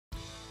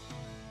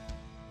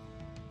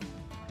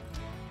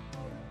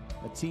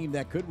a team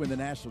that could win the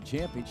national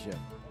championship.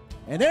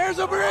 And there's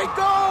a great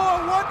goal,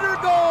 a wonder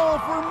goal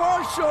for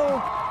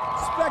Marshall.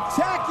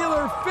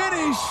 Spectacular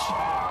finish.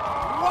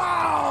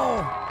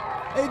 Wow,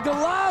 a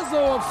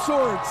golazo of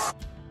sorts.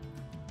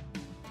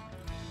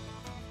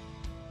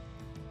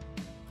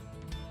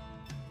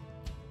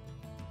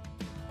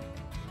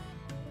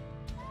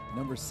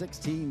 Number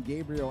 16,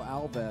 Gabriel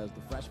Alves,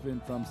 the freshman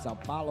from Sao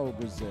Paulo,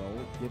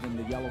 Brazil, given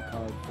the yellow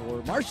card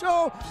for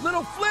Marshall.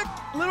 Little flick,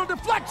 little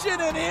deflection,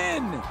 and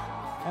in.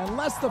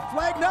 Unless the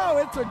flag, no,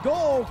 it's a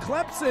goal,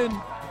 Clemson.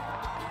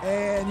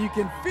 And you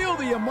can feel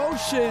the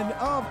emotion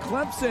of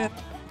Clemson.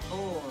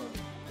 4,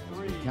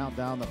 3, count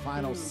down the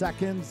final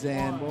seconds,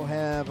 and we'll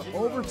have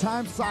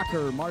overtime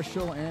soccer,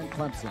 Marshall and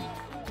Clemson.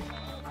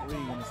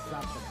 Going to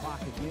stop the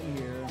clock again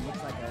here, and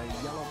looks like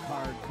a yellow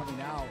card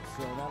coming out,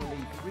 so that'll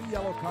be 3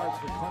 yellow cards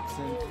for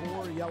Clemson,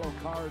 4 yellow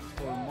cards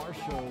for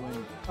Marshall,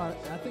 and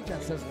I think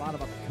that says a lot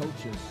about the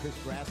coaches, Chris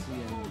Grassley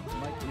and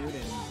Mike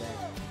Newton,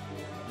 that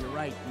you're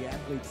right, the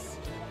athletes.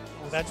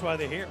 Well, that's why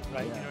they're here,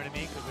 right? Yeah. You know what I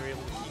mean? Because they're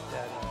able to keep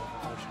that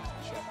emotions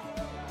in check.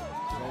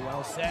 So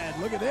well said.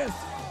 Look at this.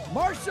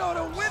 Marshall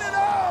to win it.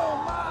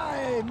 Oh,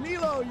 my.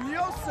 Milo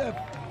Yosef.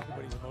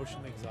 Everybody's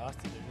emotionally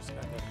exhausted. They're just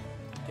kind of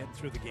getting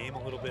through the game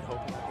a little bit,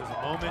 hoping that there's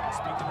a moment.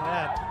 Speaking of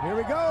that. Here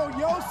we go.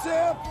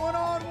 Yosef,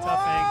 one-on-one.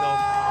 Tough angle.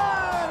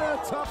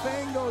 A tough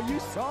angle. You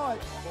saw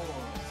it.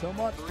 So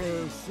much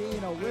for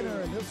seeing a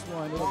winner in this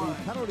one. It'll be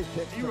penalty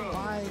kicks to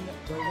find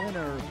the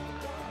winner.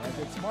 As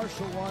it's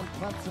Marshall 1,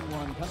 Clemson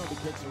 1, penalty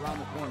kicks around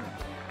the corner.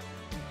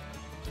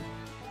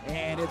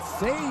 And it's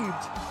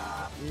saved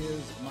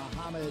is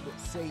Mohamed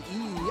Saeed.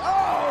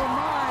 Oh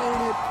my,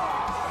 and it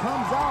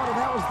comes out, and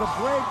that was the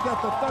break that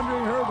the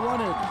Thundering Herd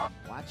wanted.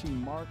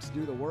 Watching Marks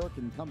do the work,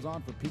 and comes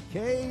on for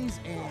PKs,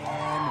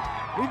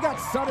 and we've got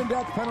sudden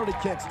death penalty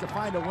kicks to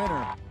find a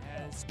winner.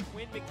 As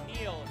Quinn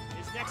McNeil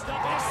is next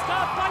up, and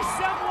stopped by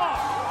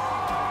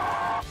Semwa.